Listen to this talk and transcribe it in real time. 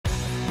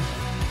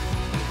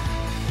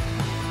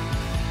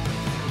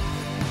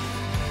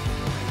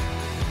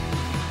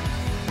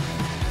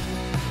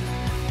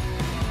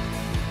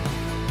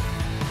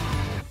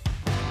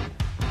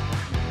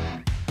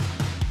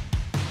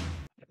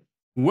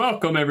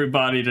Welcome,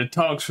 everybody, to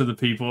Talks for the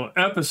People,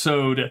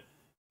 episode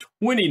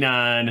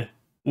 29.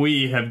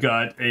 We have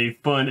got a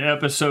fun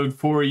episode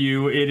for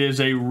you. It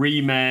is a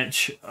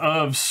rematch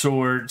of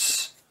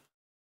sorts.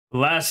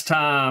 Last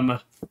time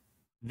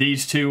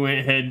these two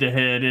went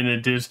head-to-head in a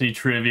Disney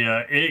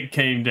trivia, it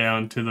came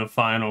down to the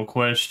final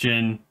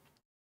question.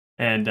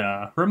 And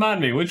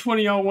remind me, which one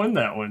of y'all won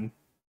that one?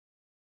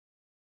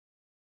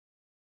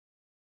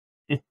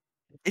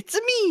 It's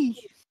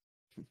me.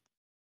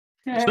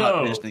 It's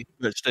not Disney,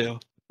 but still.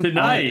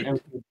 Tonight,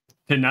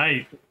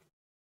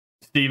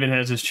 Steven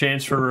has his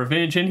chance for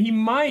revenge, and he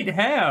might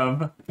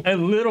have a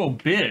little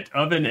bit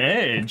of an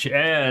edge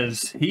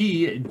as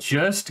he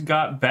just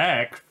got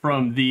back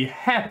from the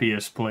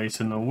happiest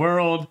place in the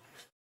world.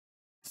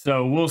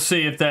 So we'll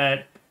see if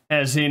that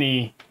gives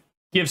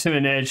him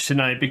an edge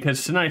tonight,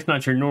 because tonight's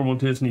not your normal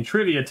Disney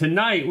trivia.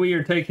 Tonight we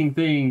are taking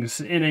things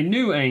in a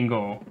new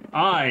angle.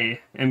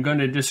 I am going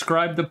to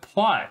describe the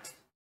plot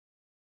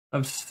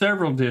of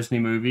several Disney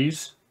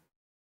movies,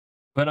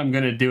 but I'm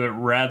going to do it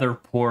rather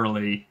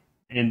poorly.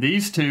 And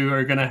these two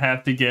are going to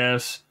have to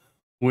guess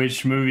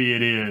which movie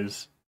it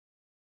is.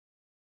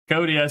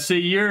 Cody, I see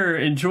you're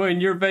enjoying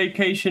your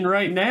vacation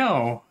right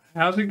now.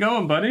 How's it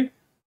going, buddy?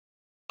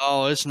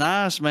 Oh, it's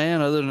nice,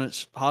 man. Other than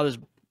it's hot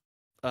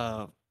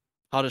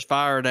as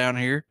fire down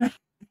here.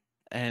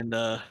 And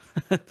but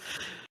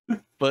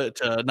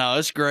no,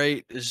 it's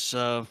great. It's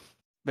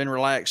been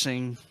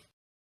relaxing.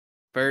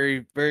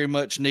 Very, very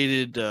much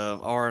needed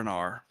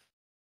R&R.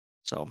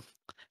 So,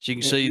 as you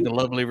can see, the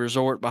lovely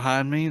resort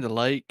behind me, the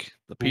lake,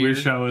 the pier.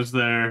 Wish I was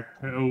there.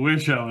 I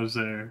wish I was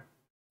there.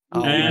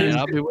 Oh, man,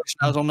 I'll be wishing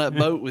I was on that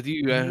boat with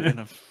you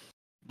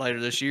later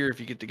this year if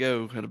you get to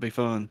go. It'll be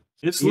fun.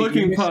 It's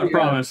looking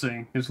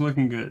promising. It's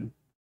looking good.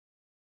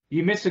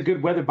 You missed a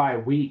good weather by a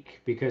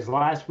week, because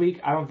last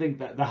week, I don't think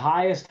that the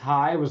highest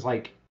high was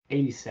like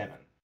 87.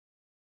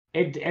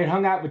 It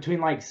hung out between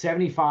like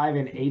 75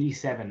 and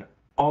 87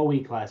 all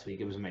week last week.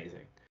 It was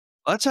amazing.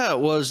 That's how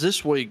it was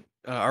this week,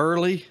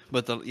 early,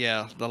 but the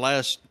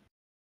last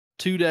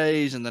 2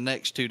 days and the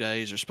next 2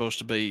 days are supposed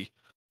to be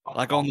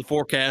like on the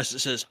forecast. It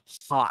says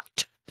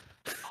hot.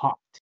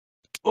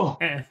 Oh,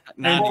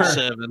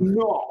 97.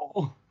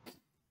 No.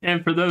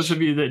 And for those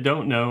of you that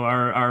don't know,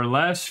 our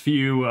last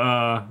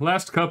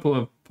couple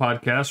of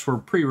podcasts were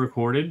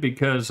pre-recorded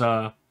because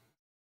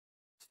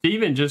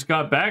Steven just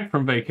got back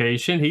from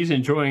vacation. He's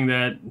enjoying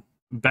that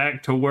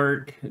back to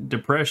work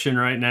depression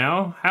right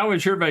now. How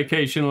was your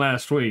vacation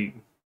last week?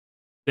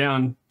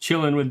 Down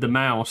chilling with the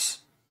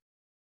mouse.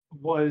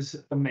 Was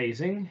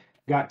amazing.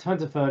 Got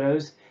tons of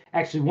photos.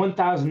 Actually,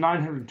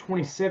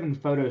 1,927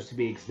 photos to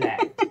be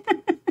exact.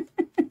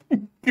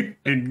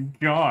 Good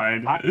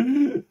God.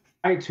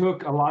 I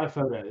took a lot of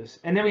photos.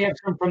 And then we have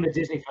some from the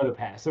Disney Photo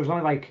Pass. There was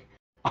only like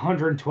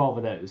 112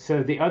 of those.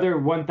 So the other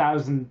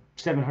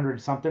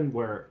 1,700 something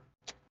were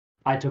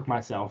I took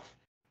myself.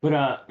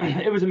 But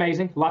it was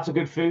amazing. Lots of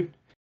good food.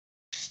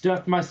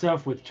 Stuffed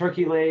myself with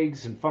turkey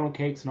legs and funnel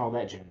cakes and all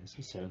that jazz.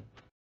 So,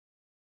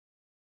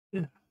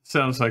 yeah,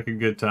 sounds like a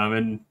good time.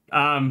 And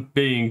I'm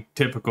being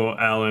typical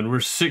Alan. We're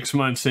 6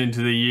 months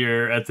into the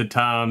year at the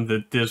time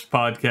that this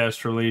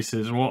podcast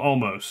releases. Well,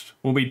 almost.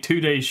 We'll be 2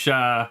 days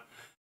shy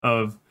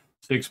of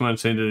 6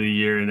 months into the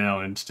year, and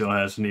Alan still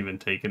hasn't even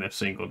taken a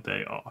single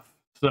day off.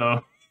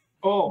 So.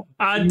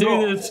 I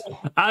do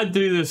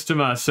this to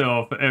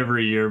myself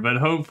every year, but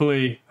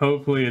hopefully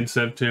in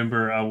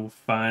September I will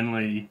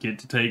finally get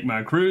to take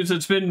my cruise.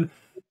 It's been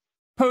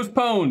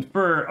postponed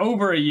for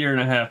over a year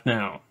and a half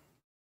now.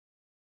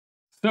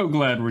 So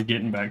glad we're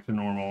getting back to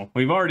normal.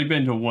 We've already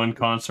been to one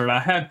concert.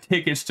 I have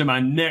tickets to my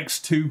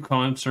next 2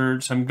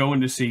 concerts. I'm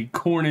going to see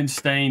Korn and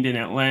Stained in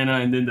Atlanta,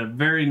 and then the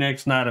very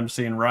next night I'm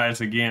seeing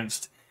Rise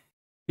Against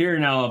here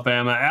in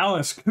Alabama.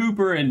 Alice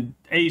Cooper and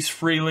Ace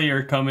Frehley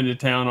are coming to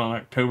town on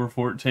October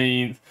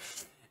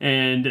 14th.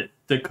 And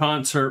the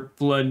concert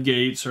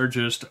floodgates are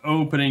just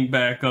opening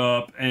back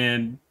up.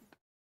 And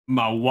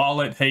my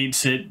wallet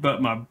hates it,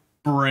 but my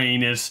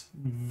brain is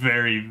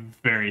very,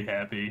 very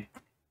happy.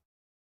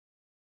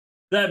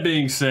 That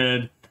being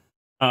said,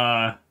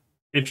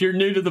 if you're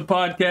new to the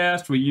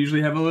podcast, we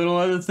usually have a little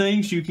other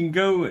things. You can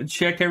go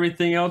check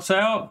everything else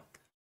out.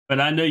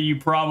 But I know you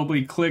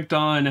probably clicked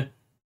on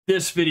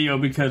this video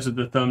because of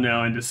the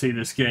thumbnail and to see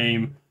this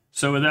game.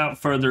 So without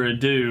further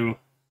ado,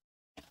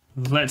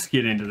 let's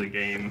get into the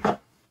game.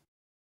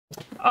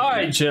 All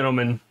right,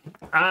 gentlemen,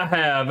 I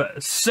have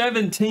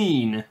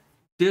 17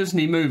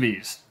 Disney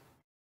movies.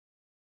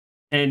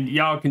 And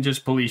y'all can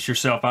just police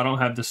yourself. I don't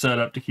have the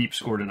setup to keep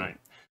score tonight.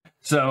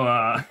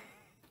 So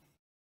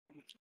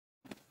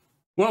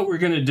what we're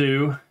going to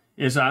do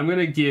is I'm going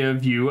to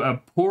give you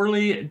a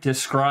poorly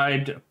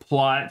described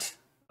plot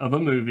of a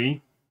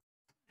movie.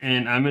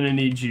 And I'm going to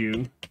need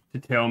you to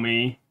tell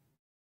me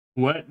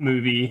what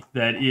movie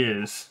that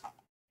is.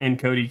 And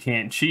Cody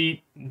can't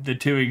cheat. The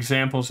 2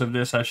 examples of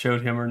this I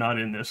showed him are not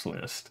in this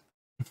list.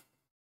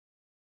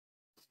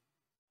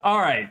 All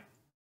right.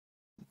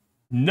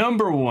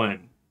 Number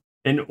 1.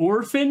 An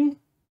orphan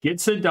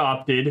gets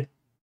adopted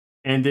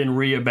and then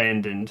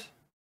reabandoned.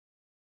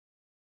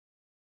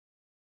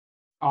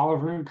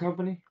 Oliver and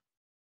Company.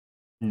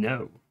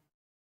 No.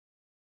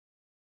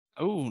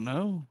 Oh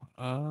no.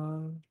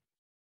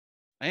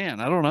 Man,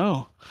 I don't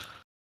know.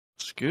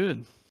 It's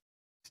good.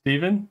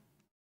 Steven?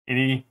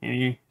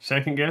 Any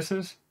second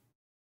guesses?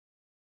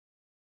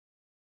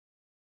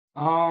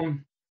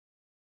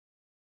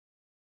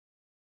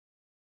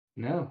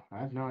 No, I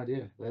have no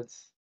idea.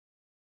 That's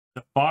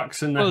The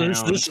Fox and the Oh, Hound.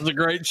 this is a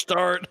great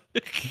start.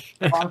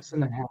 Fox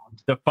and the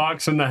Hound. The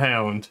Fox and the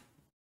Hound.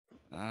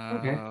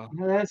 Okay,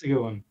 no, that's a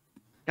good one.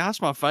 That's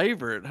my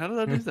favorite. How did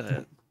I do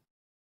that?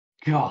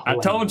 God, I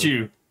told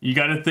you, you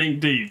got to think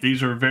deep.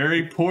 These are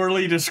very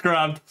poorly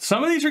described.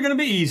 Some of these are going to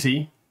be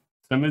easy.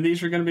 Some of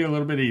these are going to be a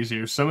little bit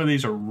easier. Some of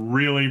these are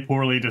really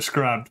poorly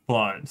described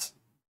plots.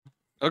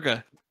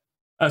 Okay.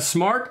 A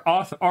smart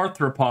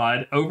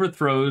arthropod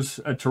overthrows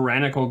a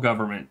tyrannical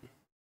government.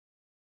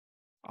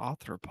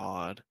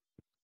 Arthropod.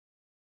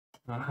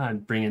 I'm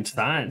bringing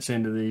science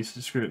into these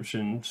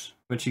descriptions.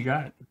 What you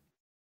got?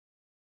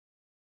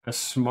 A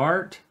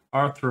smart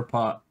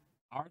arthropod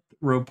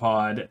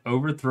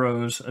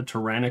overthrows a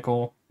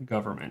tyrannical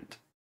government.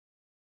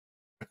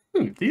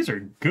 These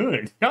are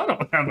good. Y'all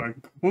don't have a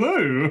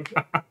clue.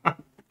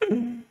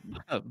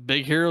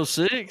 Big Hero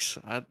 6?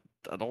 I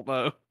don't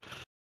know.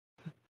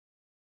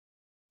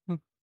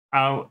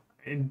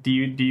 Do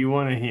you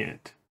want a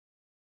hint?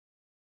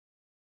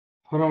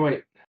 Hold on,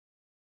 wait.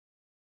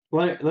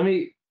 Let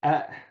me.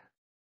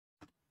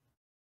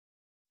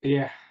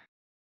 Yeah.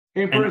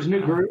 Emperor's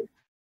New Groove.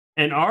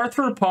 An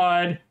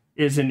arthropod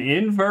is an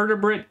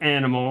invertebrate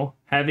animal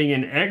having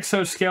an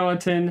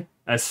exoskeleton,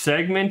 a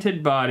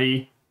segmented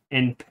body,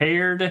 and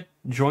paired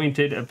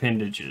jointed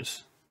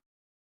appendages.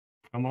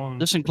 Come on.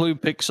 Does this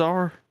include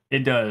Pixar? It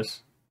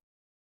does.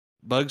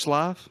 Bug's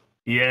Life?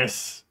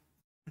 Yes.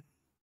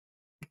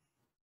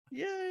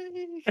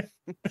 Yay!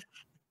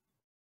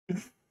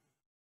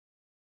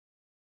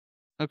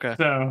 Okay.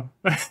 So,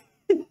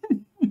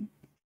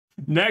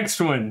 next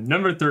one,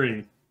 number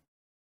 3.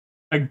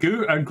 A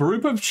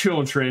group of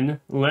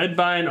children, led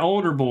by an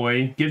older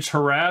boy, gets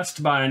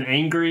harassed by an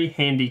angry,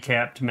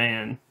 handicapped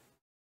man.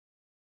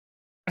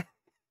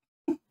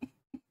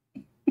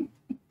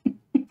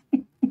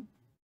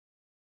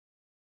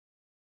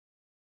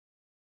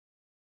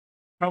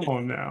 Come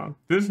on now.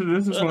 This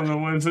is one of the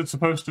ones that's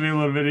supposed to be a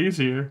little bit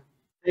easier.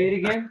 Say it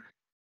again.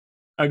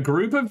 A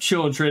group of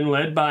children,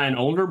 led by an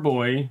older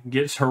boy,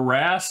 gets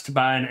harassed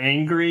by an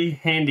angry,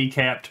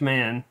 handicapped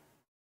man.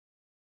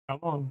 Come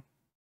on.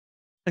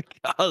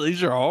 God,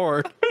 these are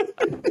hard.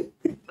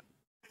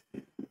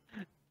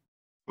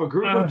 A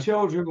group of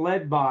children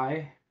led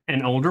by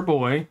an older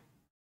boy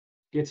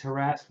gets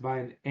harassed by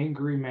an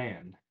angry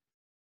man.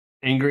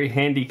 Angry,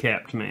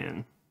 handicapped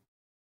man.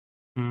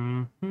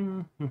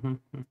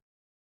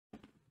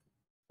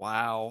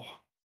 Wow.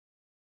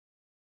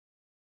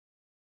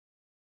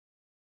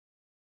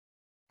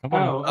 Come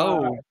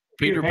on.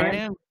 Peter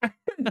Pan?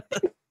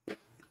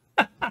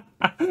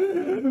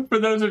 For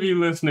those of you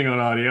listening on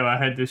audio, I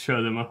had to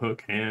show them a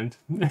hook hand.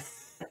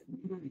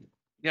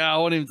 Yeah, I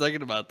wasn't even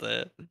thinking about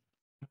that.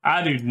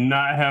 I do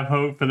not have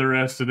hope for the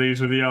rest of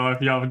these with y'all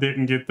if y'all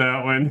didn't get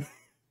that one.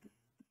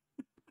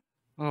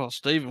 Oh,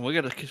 Steven, we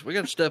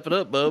gotta step it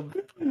up, bub.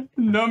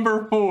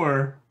 Number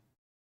 4.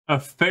 A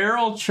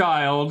feral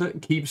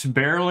child keeps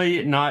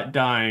barely not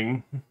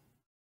dying.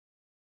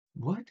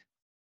 What?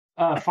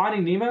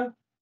 Finding Nemo?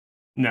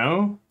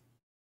 No?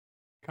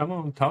 Come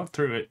on, talk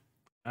through it.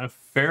 A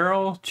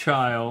feral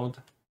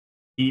child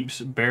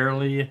keeps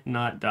barely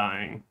not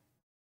dying.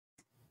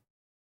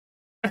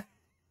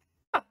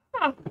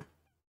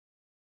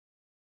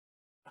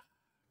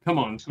 Come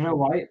on. Snow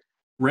White?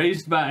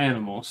 Raised by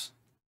animals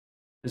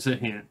is a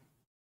hint.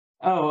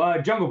 Oh,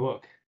 Jungle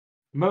Book.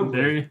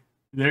 Mowgli.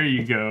 There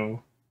you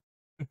go.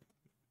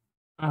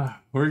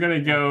 We're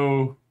gonna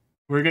go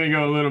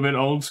a little bit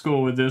old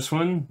school with this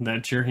one.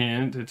 That's your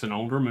hint. It's an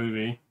older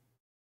movie.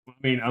 I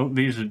mean,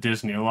 these are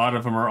Disney. A lot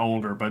of them are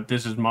older, but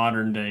this is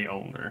modern day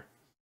older.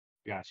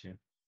 Gotcha.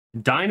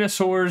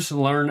 Dinosaurs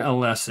learn a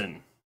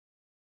lesson.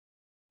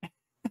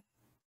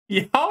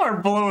 Y'all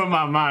are blowing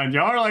my mind.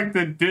 Y'all are like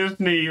the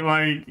Disney,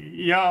 like,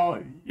 y'all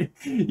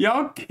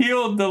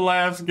killed the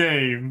last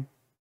game.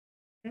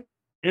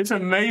 It's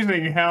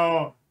amazing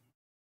how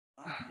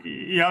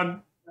y'all,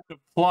 the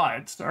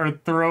plots are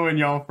throwing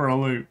y'all for a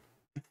loop.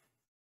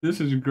 This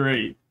is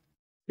great.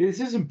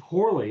 This isn't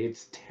poorly,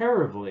 it's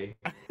terribly.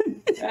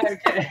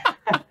 Okay.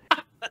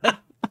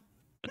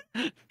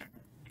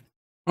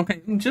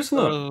 Okay, just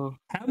look.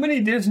 How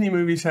many Disney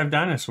movies have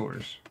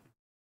dinosaurs?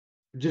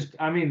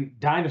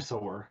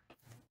 Dinosaur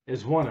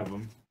is one of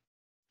them.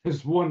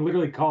 There's one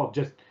literally called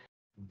just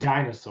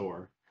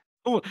Dinosaur.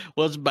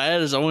 What's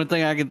bad is the only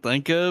thing I can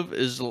think of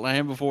is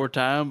Land Before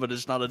Time, but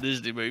it's not a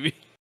Disney movie.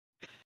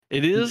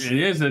 It is? It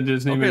is a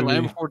Disney movie.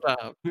 Land Before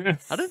Time.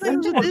 I didn't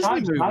think it was a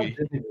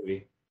Disney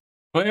movie.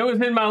 Well, it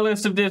was in my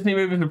list of Disney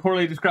movies with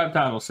poorly described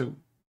titles, so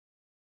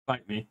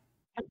fight me.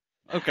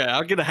 Okay,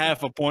 I'll get a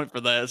half a point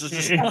for that.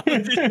 It's not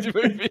a Disney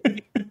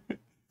movie.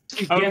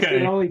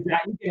 Okay. You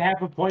get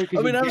half a point.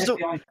 I mean, that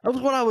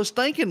was what I was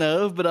thinking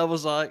of, but I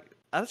was like,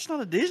 That's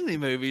not a Disney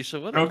movie,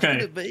 so what else Okay.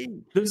 could it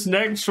be? This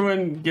next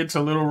one gets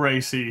a little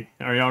racy.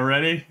 Are y'all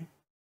ready?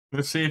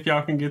 Let's see if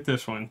y'all can get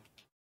this one.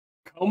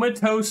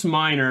 Comatose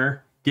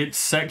minor gets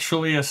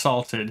sexually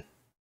assaulted.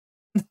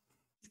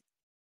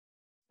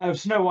 Oh,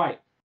 Snow White.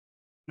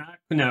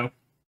 No.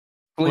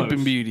 Sleeping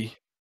Close. Beauty.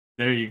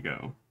 There you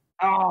go.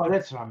 Oh,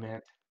 that's what I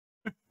meant.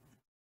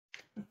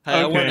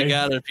 Hey, I wouldn't have Okay.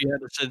 got it if you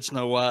hadn't said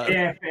Snow White.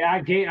 Yeah, I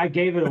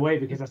gave it away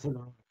because I said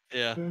no.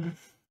 Yeah.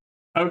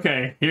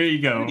 Okay, here you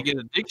I go. need to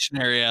get a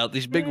dictionary out.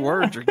 These big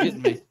words are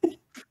getting me.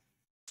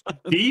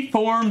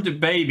 Deformed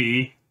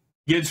baby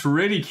gets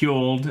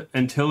ridiculed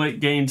until it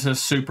gains a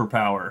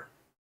superpower.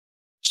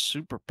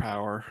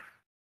 Superpower.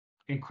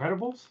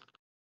 Incredibles?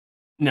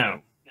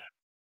 No.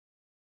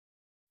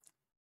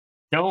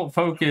 Don't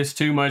focus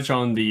too much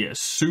on the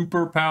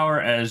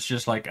superpower as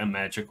just like a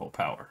magical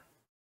power.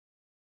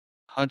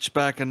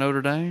 Hunchback of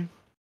Notre Dame?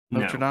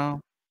 Notre No.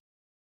 Dame?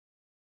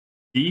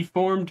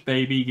 Deformed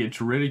baby gets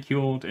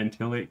ridiculed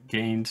until it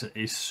gains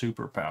a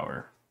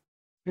superpower.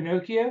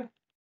 Pinocchio?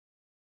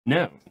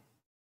 No.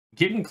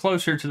 Getting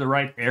closer to the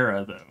right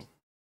era, though.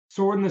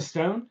 Sword in the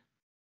Stone?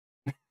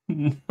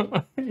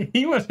 No,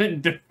 he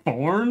wasn't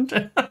deformed.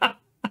 The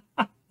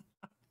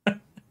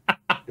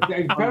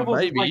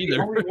Incredibles is baby like the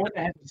either. only one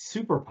that has a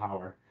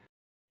superpower.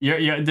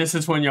 Yeah, this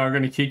is when y'all are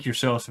going to kick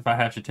yourselves if I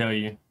have to tell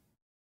you.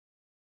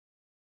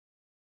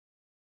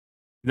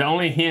 The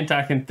only hint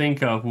I can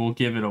think of will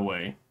give it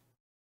away.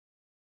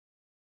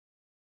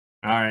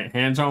 All right,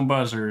 hands on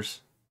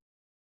buzzers.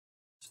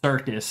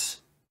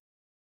 Circus.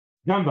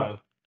 Dumbo.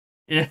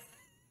 Yeah.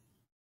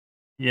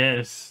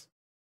 Yes.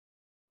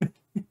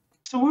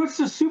 So what's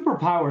the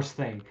superpowers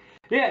thing?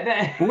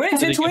 Yeah,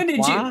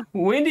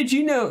 When did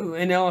you know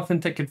an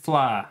elephant that could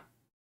fly?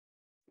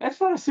 that's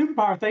not a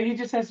superpower thing. He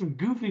just has some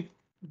goofy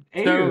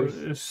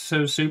ears.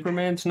 So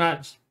Superman's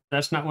not.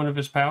 That's not one of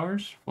his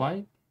powers.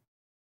 Flight.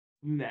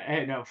 No,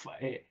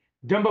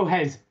 Dumbo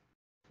has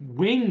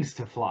wings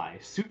to fly.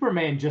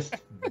 Superman just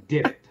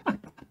did it.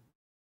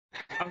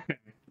 Okay.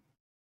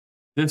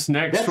 This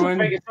next That's what's one.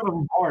 making some of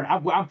them hard.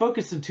 I'm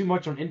focusing too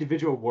much on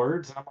individual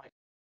words, and I'm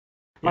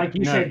like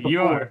you no, said before,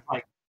 you are.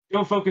 like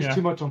don't focus Yeah.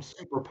 too much on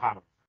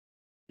superpower.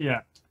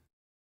 Yeah.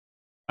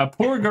 A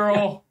poor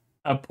girl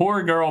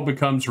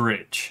becomes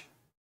rich.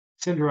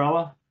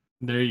 Cinderella.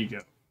 There you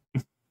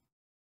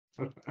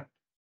go.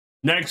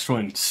 Next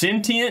one.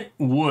 Sentient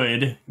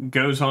wood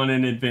goes on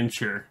an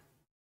adventure.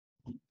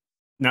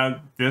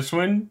 Now, this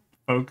one,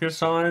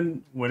 focus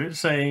on what it's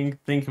saying.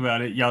 Think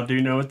about it. Y'all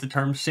do know what the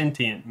term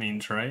sentient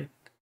means, right?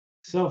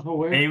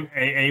 Self-aware.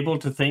 Able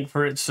to think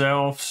for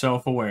itself,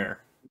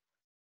 self-aware.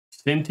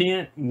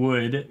 Sentient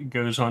wood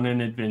goes on an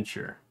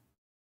adventure.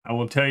 I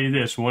will tell you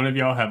this. One of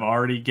y'all have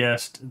already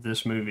guessed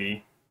this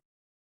movie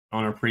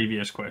on a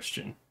previous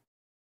question.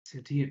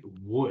 Sentient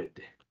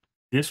wood.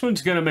 This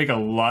one's going to make a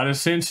lot of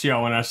sense to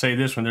y'all when I say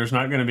this one. There's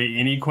not going to be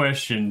any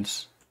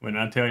questions when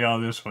I tell y'all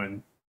this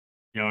one.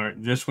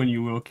 This one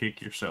you will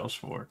kick yourselves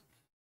for.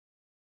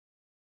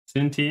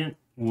 Sentient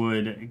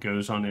wood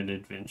goes on an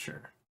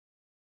adventure.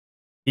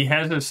 He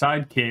has a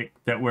sidekick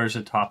that wears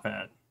a top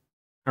hat.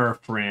 Or a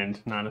friend,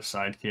 not a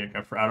sidekick.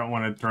 I don't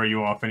want to throw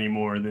you off any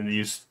more than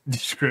these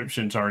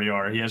descriptions already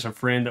are. He has a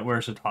friend that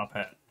wears a top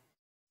hat.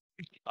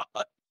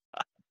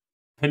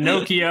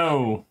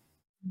 Pinocchio.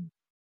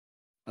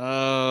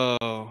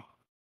 Oh.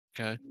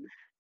 Okay.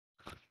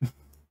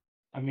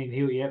 I mean,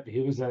 he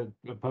was a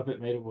puppet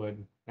made of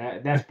wood.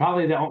 That's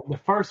probably the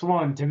first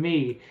one to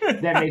me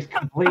that makes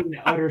complete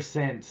and utter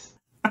sense.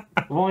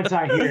 Once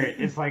I hear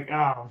it, it's like,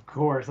 oh, of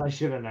course, I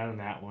should have known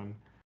that one.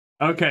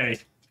 Okay.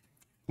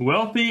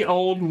 Wealthy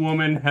old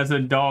woman has a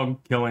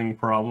dog killing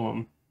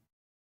problem.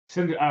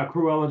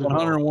 Cruella de Vil.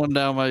 101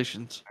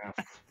 Dalmatians.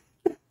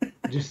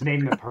 Just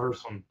name the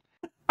person.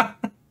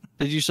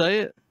 Did you say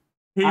it?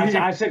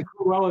 I said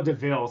Cruella de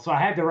Vil, so I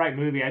had the right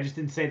movie. I just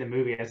didn't say the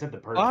movie. I said the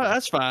person. Oh,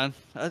 that's fine.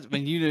 I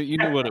mean, you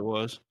knew what it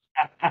was.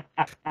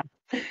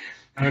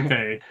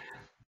 Okay.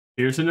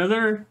 Here's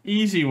another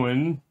easy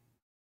one,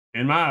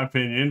 in my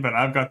opinion, but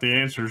I've got the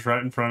answers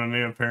right in front of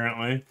me,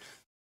 apparently.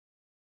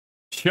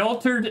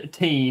 Sheltered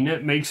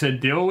teen makes a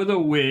deal with a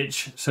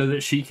witch so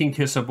that she can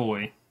kiss a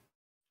boy.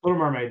 Little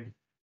Mermaid.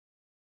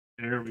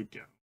 There we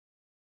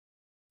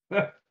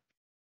go.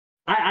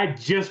 I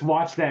just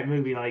watched that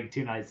movie like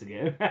 2 nights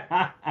ago.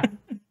 A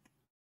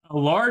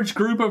large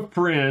group of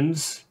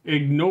friends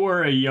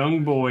ignore a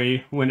young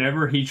boy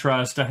whenever he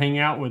tries to hang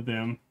out with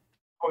them.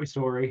 Toy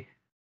Story.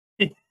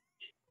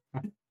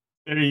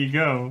 There you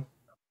go.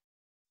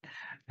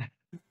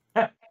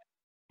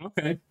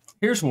 Okay,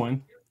 here's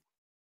one.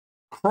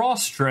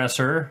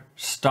 Cross-dresser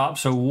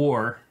stops a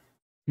war.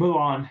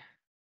 Mulan.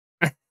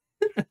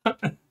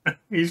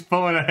 He's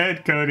pulling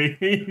ahead, Cody.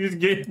 He's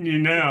getting you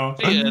now.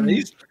 Yeah,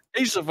 he's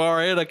so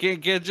far ahead I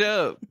can't catch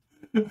up.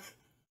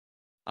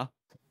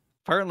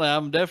 Apparently, I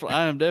am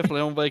definitely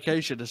on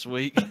vacation this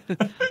week.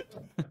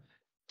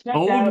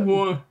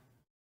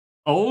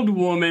 Old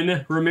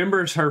woman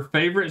remembers her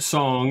favorite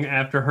song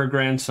after her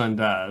grandson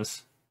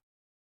dies.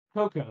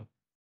 Coco.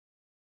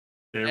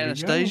 There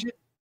Anastasia? we go.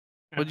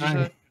 What'd you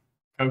say?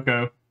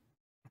 Coco.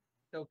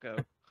 Coco.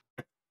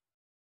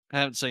 I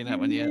haven't seen that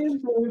one yet.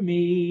 Remember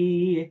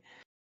me.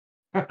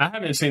 I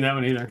haven't seen that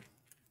one either.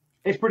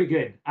 It's pretty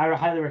good. I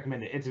highly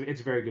recommend it.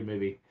 It's a very good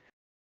movie.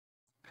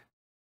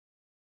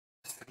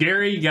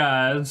 Scary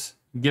guys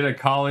get a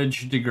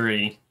college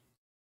degree.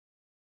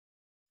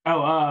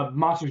 Oh,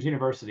 Monsters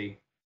University.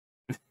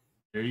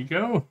 There you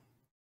go.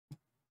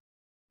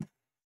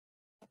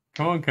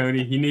 Come on,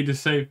 Cody. You need to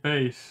save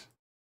face.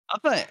 I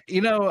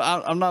think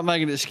I'm not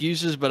making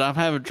excuses, but I'm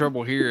having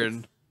trouble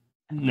hearing.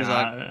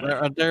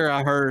 Right there,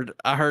 I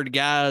heard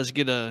guys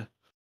get a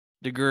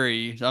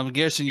degree. I'm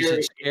guessing you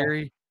said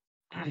scary.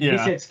 Yeah. He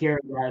said scary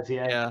guys.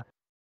 Yeah.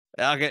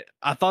 Yeah.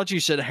 I thought you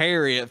said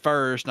Harry at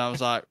first, and I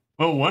was like,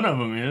 well, one of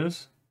them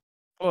is.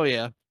 Oh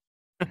yeah.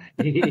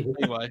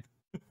 Anyway,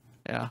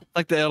 yeah. I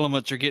think the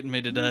elements are getting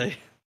me today.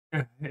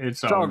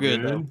 It's all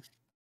good though.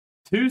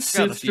 Two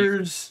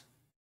sisters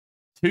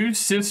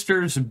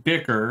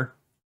bicker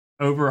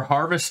over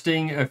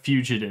harvesting a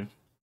fugitive.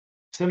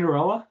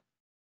 Cinderella?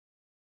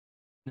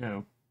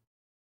 No.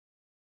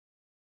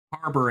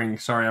 Harboring.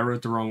 Sorry, I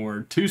wrote the wrong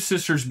word. Two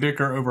sisters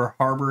bicker over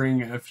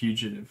harboring a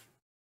fugitive.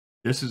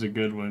 This is a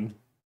good one.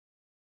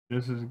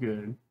 This is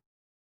good.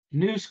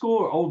 New school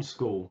or old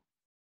school?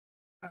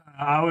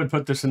 I would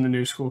put this in the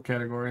new school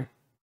category.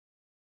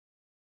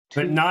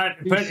 But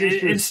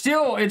it's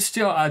still,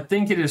 I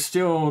think it is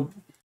still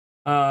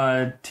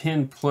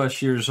 10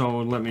 plus years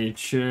old. Let me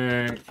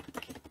check.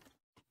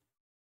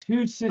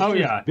 Two sisters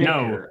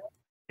bicker.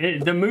 No.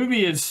 The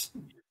movie is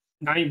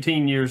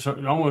 19 years,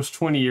 almost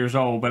 20 years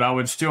old, but I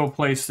would still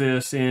place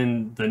this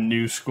in the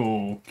new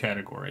school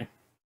category.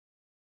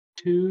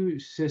 Two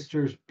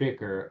sisters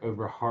bicker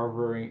over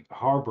harboring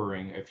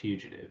a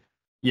fugitive.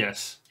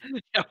 Yes.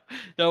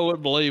 Y'all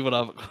wouldn't believe what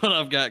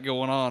I've got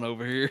going on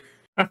over here.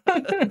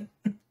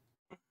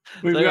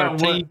 We've got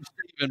Team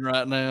Steven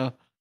right now.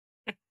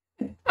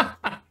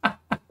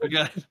 We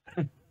got.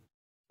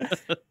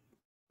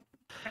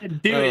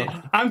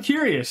 I'm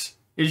curious.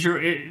 Does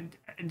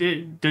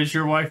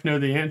your wife know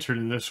the answer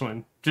to this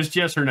one? Just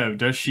yes or no.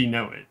 Does she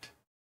know it?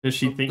 Does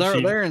she think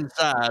they're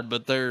inside,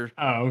 but they're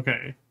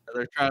okay.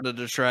 They're trying to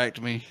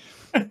distract me.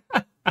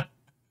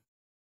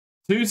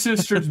 Two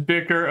sisters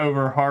bicker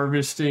over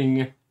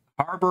harboring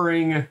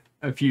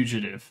a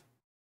fugitive.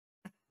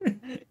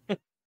 I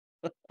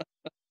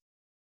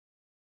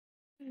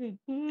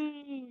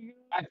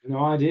have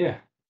no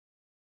idea.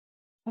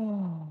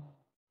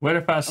 What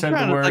if I said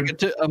the word?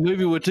 Like a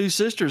movie with two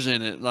sisters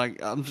in it. Like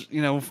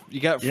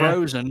you got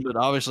Frozen, but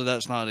obviously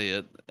that's not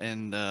it.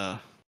 And I'm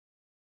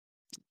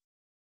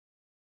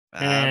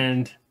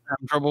having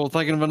trouble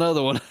thinking of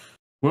another one.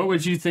 What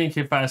would you think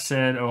if I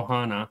said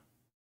Ohana?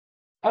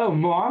 Oh,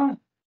 Moana?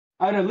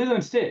 Oh no, Lilo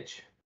and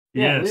Stitch.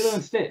 Yeah, yes. Lilo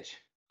and Stitch.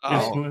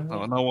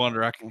 Oh, no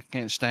wonder I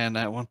can't stand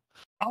that one.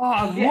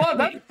 Oh, yeah.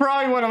 That's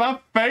probably one of my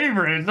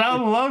favorites. I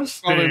love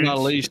Stitch. Probably my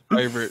least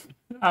favorite.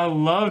 I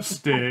love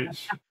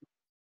Stitch.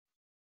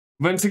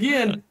 Once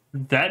again,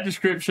 that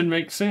description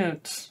makes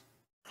sense.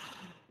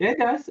 It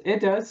does.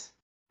 It does.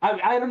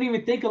 I don't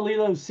even think of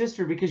Lilo's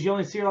sister because you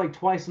only see her like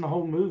twice in the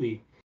whole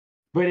movie.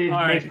 But it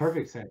makes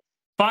perfect sense.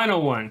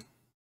 Final one.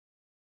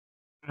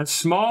 A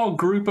small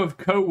group of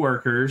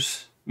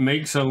co-workers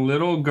makes a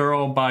little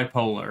girl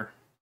bipolar.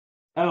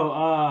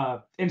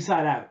 Oh,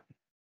 Inside Out.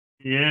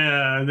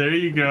 Yeah, there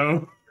you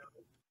go.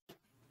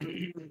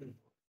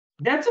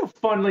 That's a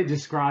funly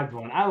described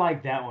one. I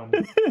like that one.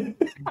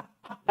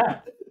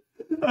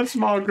 A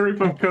small group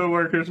of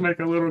co-workers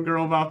make a little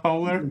girl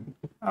bipolar.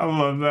 I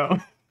love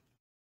that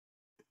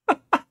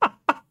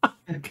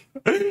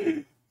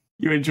one.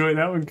 You enjoy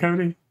that one,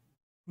 Cody?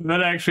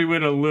 That actually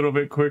went a little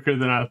bit quicker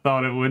than I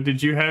thought it would.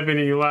 Did you have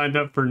any lined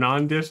up for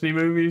non-Disney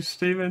movies,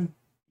 Steven?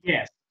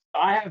 Yes.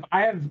 I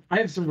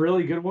have some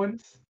really good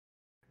ones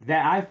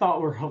that I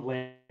thought were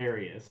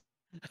hilarious.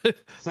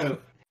 So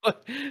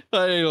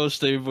hang on,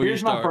 Steve.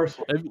 Here's my first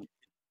one.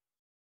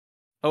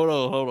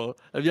 Hold on.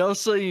 Have y'all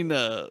seen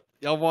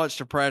y'all watched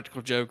the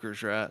Practical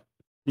Jokers, right?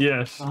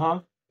 Yes.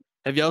 Uh-huh.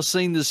 Have y'all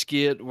seen the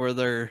skit where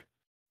they're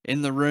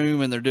in the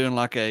room and they're doing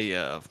like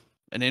an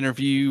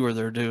interview, or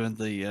they're doing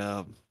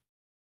the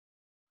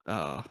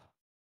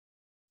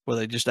where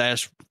they just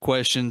ask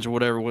questions or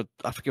whatever?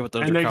 I forget what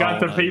those. And are they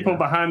called. got the people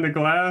behind the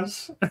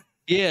glass.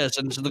 Yes,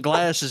 and so the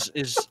glass is.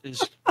 Is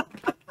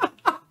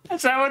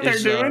that what they're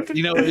doing?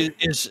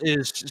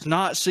 It's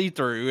not see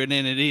through, and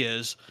then it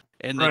is.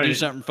 And they do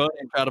something funny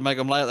and try to make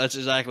them laugh. That's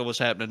exactly what's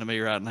happening to me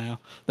right now.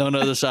 On the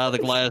other side of the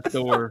glass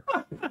door.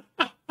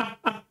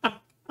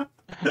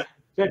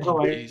 That's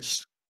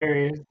hilarious.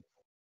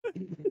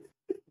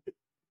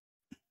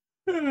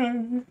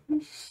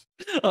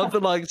 I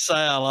feel like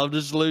Sal. I'm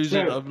just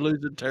losing. I'm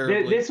losing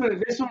terribly. This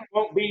one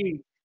won't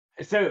be.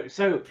 So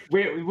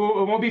it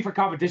won't be for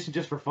competition,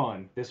 just for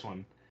fun. This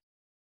one.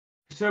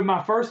 So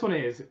my first one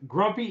is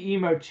grumpy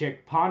emo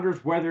chick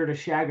ponders whether to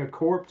shag a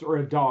corpse or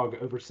a dog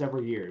over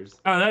several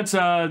years. Oh, that's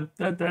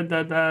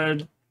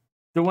the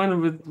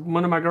one with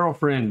one of my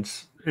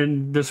girlfriends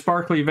in the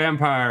Sparkly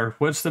Vampire.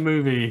 What's the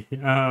movie?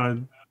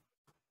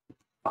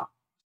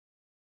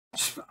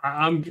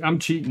 I'm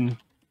cheating.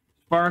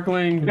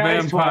 Sparkling No,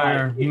 it's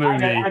vampire Twilight. movie.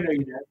 I know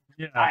you know.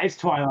 Yeah, It's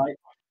Twilight.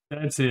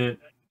 that's it.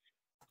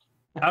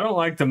 I don't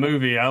like the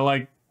movie. I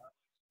like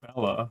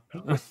Bella.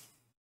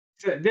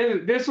 So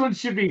this one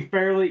should be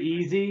fairly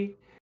easy,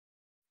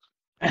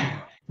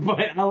 but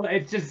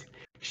it's just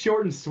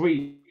short and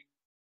sweet.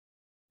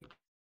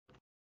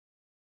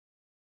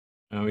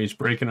 Oh, he's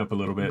breaking up a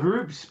little bit.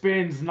 Group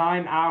spends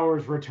 9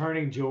 hours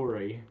returning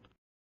jewelry.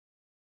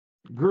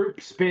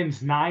 Group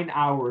spends 9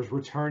 hours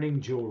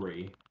returning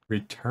jewelry.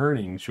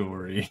 Returning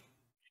jewelry.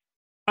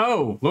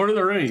 Oh, Lord of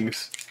the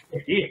Rings.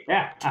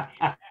 Yeah.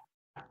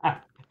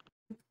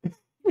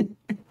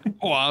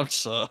 Oh, I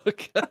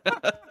suck.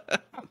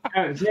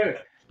 So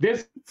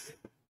this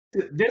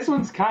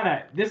one's kind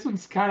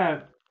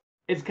of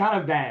it's kind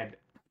of bad.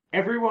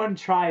 Everyone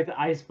try the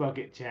ice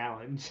bucket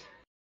challenge.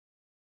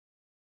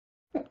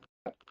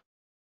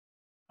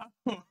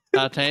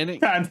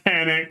 Titanic.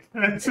 Titanic.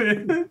 That's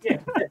it.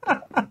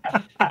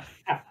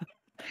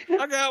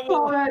 I got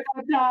Oh, one. I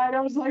died.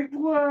 I was like,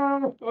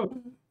 whoa.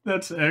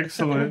 That's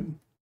excellent.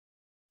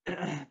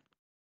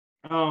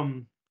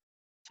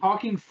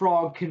 Talking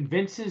frog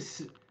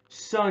convinces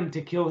son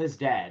to kill his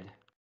dad.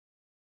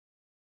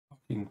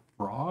 Talking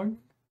frog?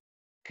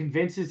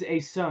 Convinces a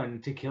son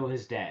to kill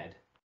his dad.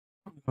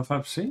 I don't know if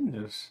I've seen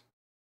this.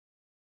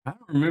 I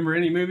don't remember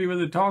any movie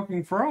with a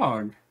talking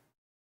frog.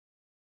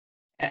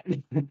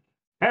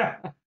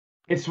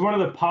 It's one of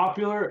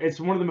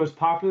the most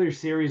popular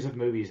series of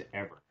movies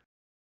ever.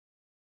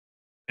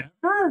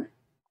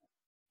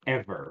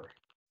 Ever.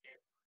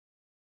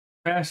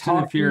 Fast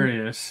and the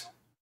Furious.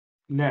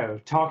 No,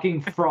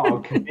 talking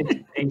frog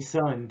convinces a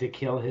son to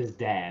kill his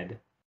dad.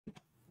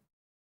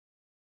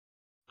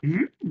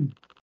 I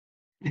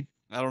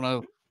don't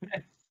know.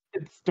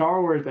 It's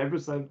Star Wars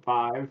Episode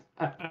 5.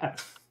 I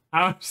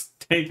was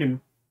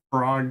taking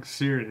frog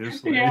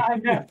seriously. Yeah, I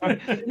know.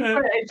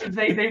 It's just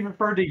they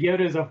referred to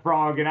Yoda as a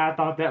frog, and I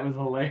thought that was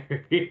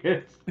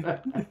hilarious.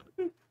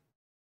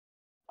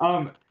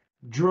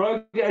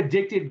 Drug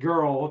addicted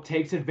girl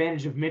takes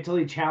advantage of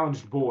mentally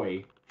challenged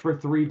boy for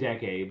 3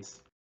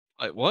 decades.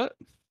 Wait, what?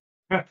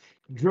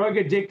 Drug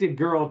addicted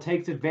girl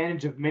takes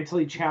advantage of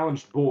mentally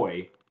challenged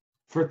boy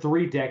for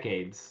 3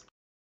 decades.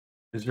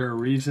 Is there a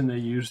reason they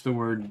use the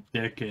word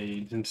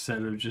decades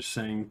instead of just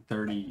saying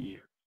 30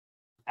 years?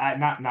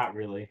 Not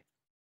really.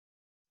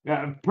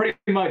 Pretty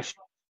much,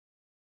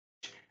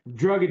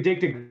 drug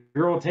addicted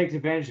girl takes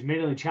advantage of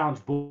mentally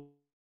challenged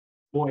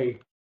boy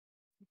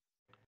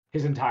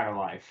his entire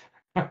life.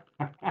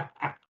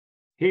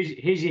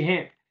 Here's your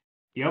hint.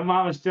 Your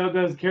mama still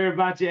does care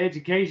about your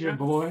education,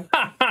 boy.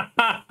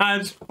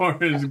 As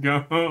far as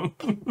go.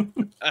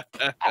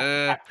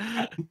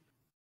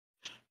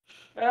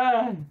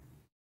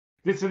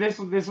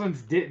 This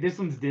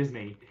one's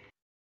Disney.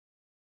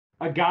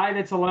 A guy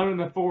that's alone in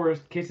the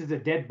forest kisses a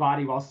dead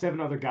body while 7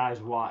 other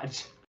guys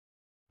watch.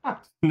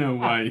 No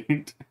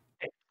white.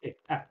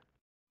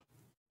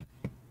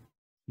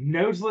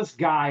 Noseless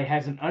guy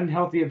has an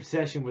unhealthy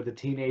obsession with a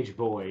teenage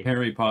boy.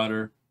 Harry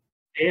Potter.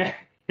 Yeah.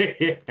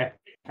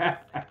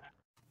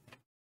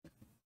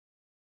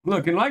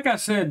 Look, and like I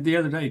said the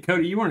other day,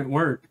 Cody, you weren't at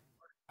work.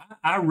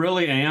 I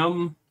really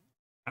am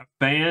a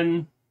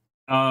fan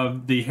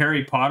of the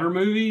Harry Potter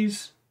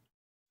movies,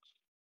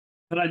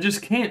 but I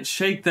just can't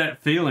shake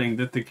that feeling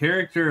that the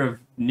character of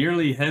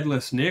nearly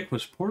headless Nick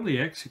was poorly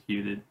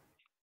executed.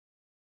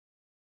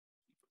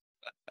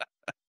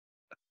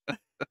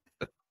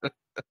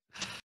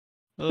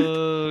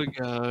 Oh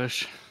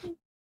gosh.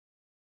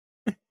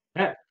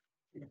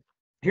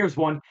 Here's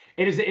one.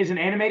 It is an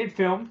animated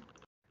film.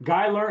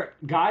 Guy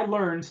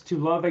learns to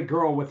love a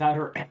girl without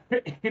her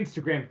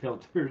Instagram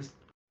filters.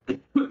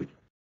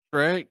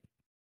 Shrek.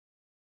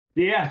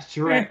 Yeah,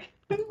 Shrek.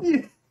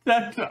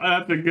 That's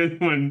a good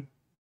one.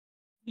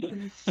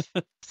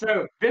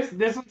 So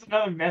this one's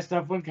another messed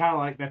up one, kind of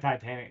like the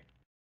Titanic.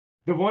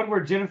 The one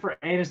where Jennifer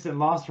Aniston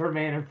lost her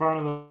man in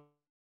front of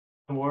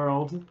the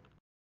world.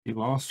 She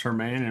lost her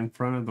man in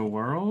front of the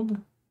world?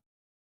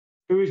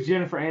 Who is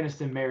Jennifer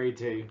Aniston married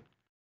to?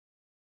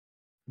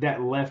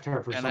 That left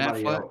her for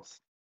somebody else.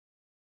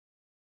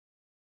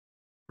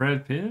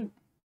 Brad Pitt?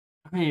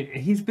 I mean,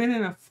 he's been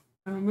in a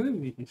ton of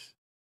movies.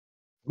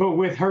 But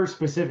with her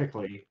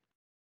specifically.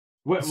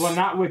 Well,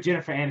 not with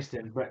Jennifer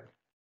Aniston, but...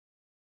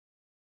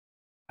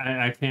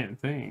 I can't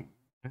think.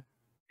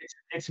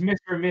 It's Mr.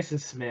 and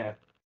Mrs. Smith.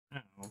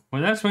 Oh.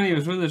 Well, that's when he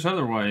was with his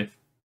other wife.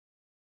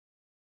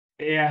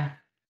 Yeah.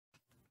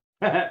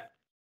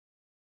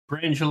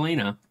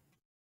 Brangelina.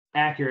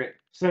 Accurate.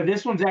 So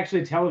this one's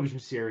actually a television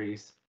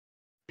series.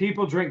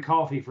 People drink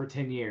coffee for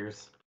 10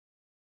 years.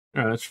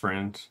 Oh, that's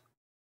Friends.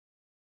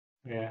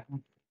 Yeah.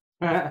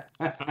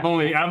 I've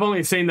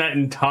only seen that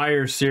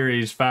entire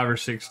series 5 or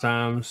 6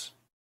 times.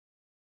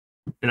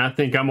 And I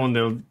think I'm on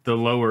the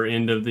lower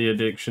end of the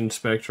addiction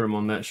spectrum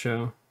on that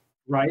show.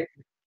 Right.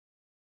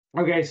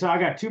 Okay, so I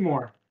got 2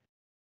 more.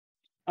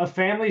 A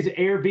family's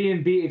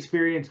Airbnb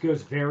experience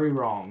goes very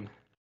wrong.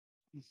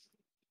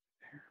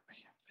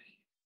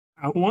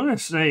 I want to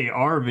say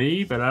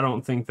RV, but I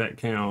don't think that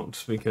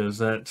counts because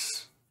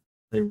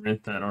they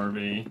rent that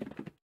RV.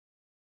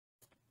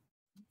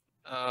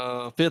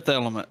 Fifth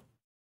Element.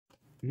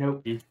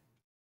 Nope.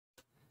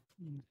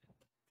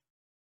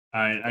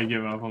 I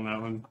give up on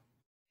that one.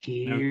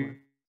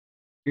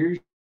 Here's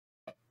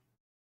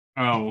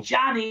Oh,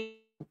 Johnny.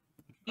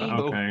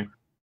 okay.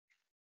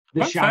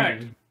 The Fun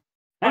Shining.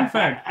 Fun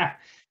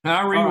fact.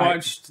 I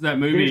rewatched that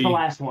movie. Here's the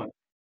last one.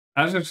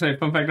 I was going to say,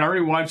 fun fact, I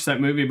rewatched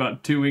that movie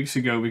about 2 weeks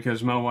ago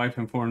because my wife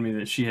informed me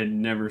that she had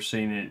never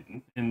seen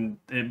it, and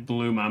it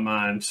blew my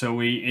mind. So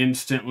we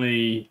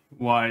instantly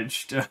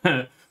watched.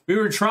 We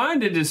were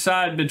trying to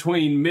decide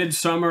between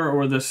Midsummer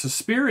or the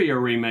Suspiria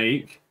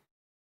remake,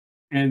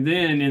 and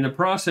then in the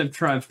process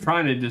of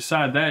trying to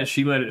decide that,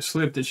 she let it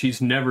slip that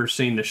she's never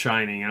seen The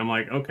Shining. I'm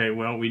like, okay,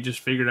 well, we just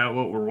figured out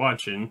what we're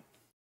watching.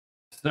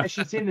 So, Has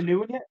she seen the new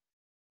one yet?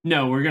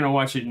 no, we're going to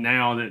watch it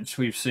now that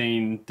we've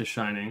seen The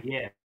Shining.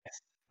 Yeah.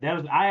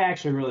 I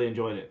actually really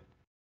enjoyed it.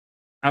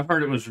 I've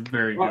heard it was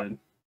very good.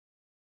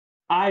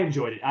 I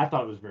enjoyed it. I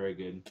thought it was very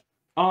good.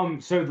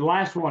 So the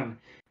last one.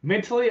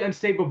 Mentally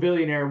unstable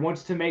billionaire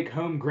wants to make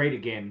home great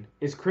again.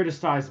 Is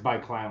criticized by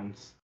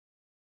clowns.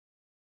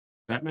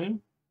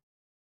 Batman?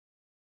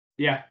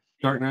 Yeah.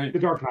 Dark Knight? The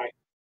Dark Knight.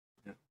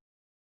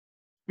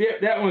 Yeah,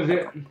 that was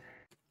it.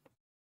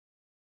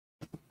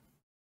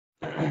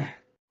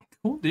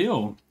 Cool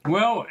deal.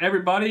 Well,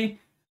 everybody,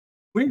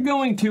 we're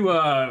going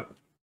to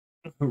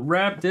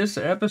wrap this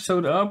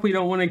episode up. We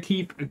don't want to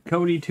keep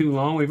Cody too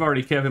long. We've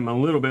already kept him a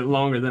little bit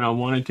longer than I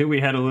wanted to.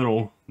 We had a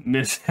little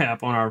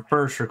mishap on our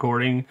first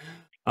recording.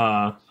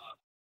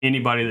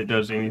 Anybody that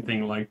does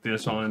anything like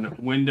this on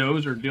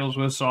Windows or deals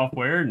with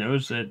software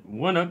knows that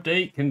one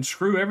update can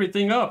screw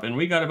everything up. And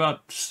we got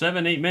about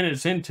 7-8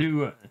 minutes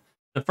into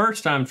the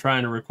first time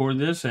trying to record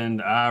this,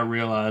 and I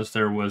realized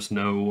there was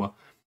no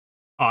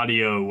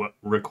audio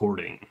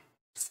recording.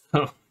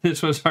 So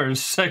this was our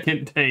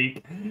second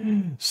take.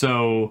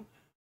 So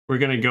we're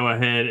going to go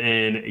ahead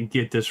and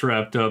get this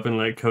wrapped up and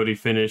let Cody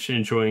finish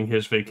enjoying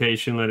his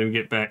vacation. Let him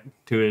get back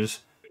to his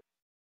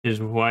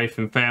wife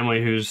and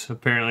family, who's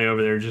apparently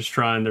over there just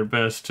trying their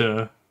best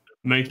to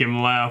make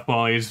him laugh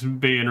while he's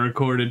being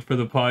recorded for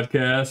the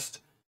podcast.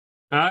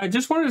 I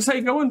just wanted to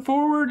say, going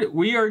forward,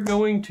 we are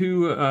going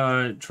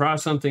to try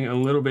something a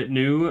little bit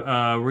new.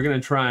 We're going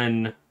to try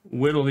and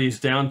whittle these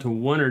down to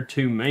 1 or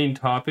 2 main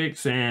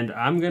topics, and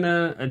I'm going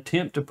to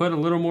attempt to put a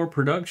little more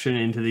production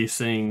into these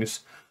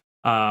things.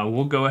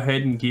 We'll go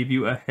ahead and give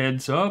you a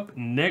heads up.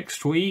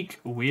 Next week,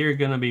 we are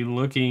going to be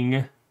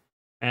looking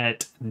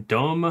at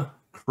dumb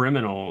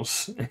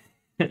criminals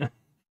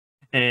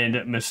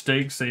and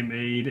mistakes they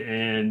made,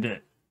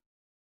 and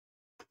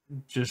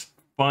just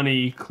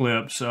funny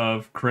clips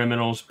of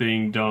criminals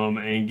being dumb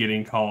and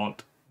getting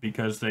caught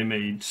because they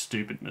made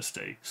stupid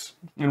mistakes.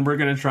 And we're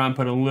going to try and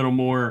put a little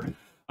more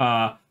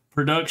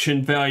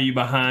production value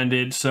behind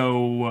it.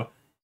 So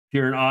if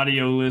you're an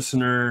audio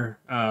listener,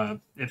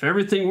 if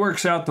everything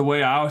works out the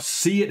way I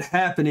see it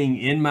happening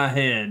in my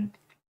head,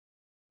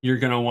 you're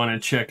going to want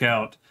to check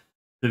out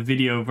the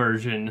video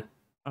version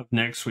of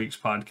next week's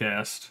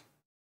podcast.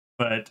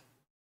 But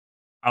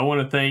I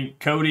want to thank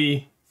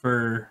Cody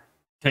for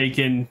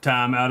taking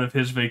time out of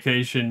his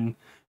vacation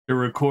to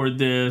record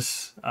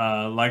this.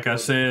 Like I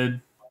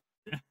said,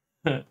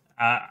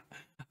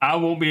 I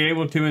won't be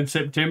able to in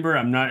September.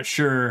 I'm not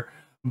sure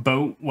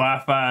boat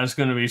Wi-Fi is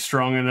going to be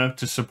strong enough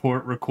to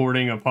support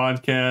recording a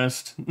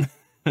podcast.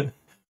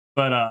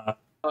 But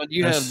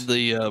you have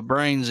the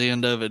brains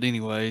end of it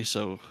anyway,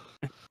 so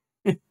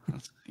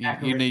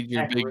you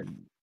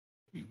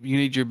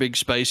need your big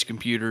space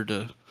computer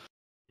to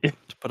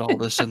put all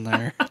this in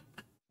there.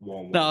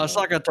 No, it's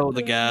like I told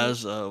the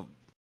guys.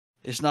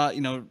 It's not,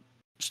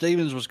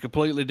 Stevens was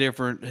completely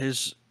different.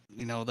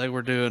 They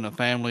were doing a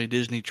family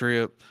Disney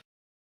trip.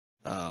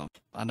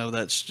 I know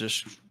that's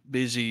just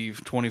busy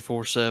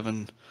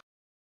 24/7.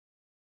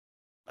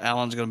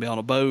 Alan's going to be on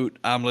a boat.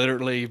 I'm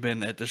literally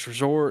been at this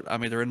resort.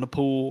 I'm either in the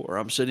pool or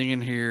I'm sitting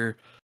in here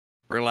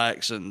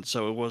relaxing.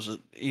 So it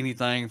wasn't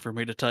anything for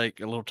me to take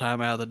a little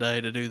time out of the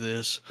day to do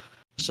this.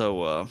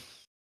 So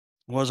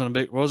wasn't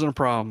a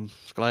problem.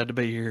 Glad to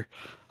be here.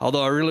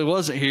 Although I really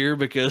wasn't here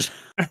because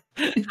I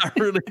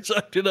really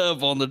sucked it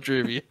up on the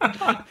trivia.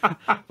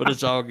 But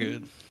it's all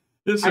good.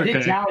 It's okay. I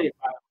did tally it,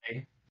 by the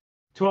way.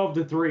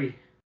 12-3.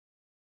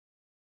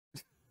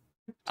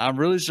 I'm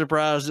really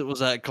surprised it was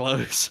that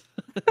close.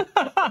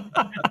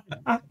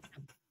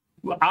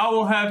 Well, I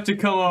will have to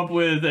come up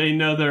with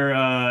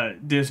another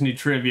Disney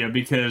trivia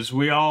because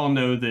we all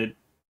know that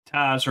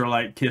ties are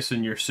like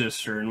kissing your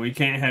sister, and we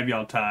can't have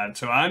y'all tied.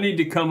 So I need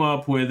to come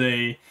up with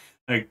a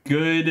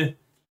good,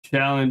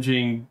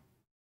 challenging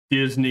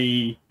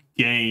Disney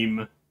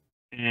game,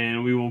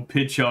 and we will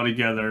pitch y'all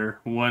together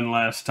one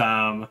last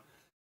time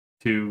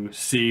to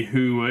see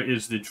who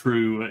is the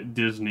true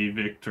Disney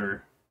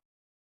victor.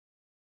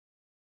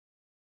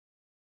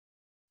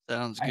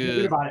 Sounds I feel good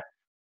good. about it.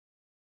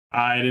 All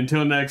right,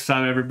 until next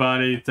time,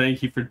 everybody,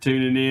 thank you for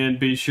tuning in.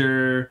 Be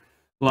sure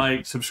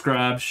like,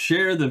 subscribe,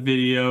 share the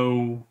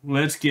video.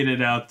 Let's get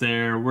it out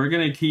there. We're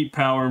going to keep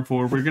powering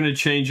forward. We're going to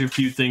change a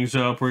few things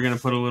up. We're going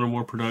to put a little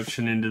more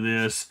production into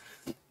this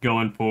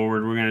going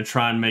forward. We're going to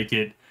try and make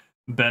it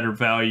better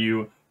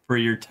value for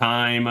your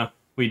time.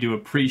 We do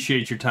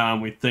appreciate your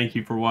time. We thank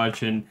you for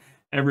watching.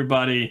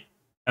 Everybody,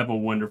 have a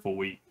wonderful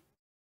week.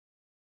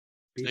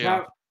 Peace Yeah.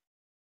 out.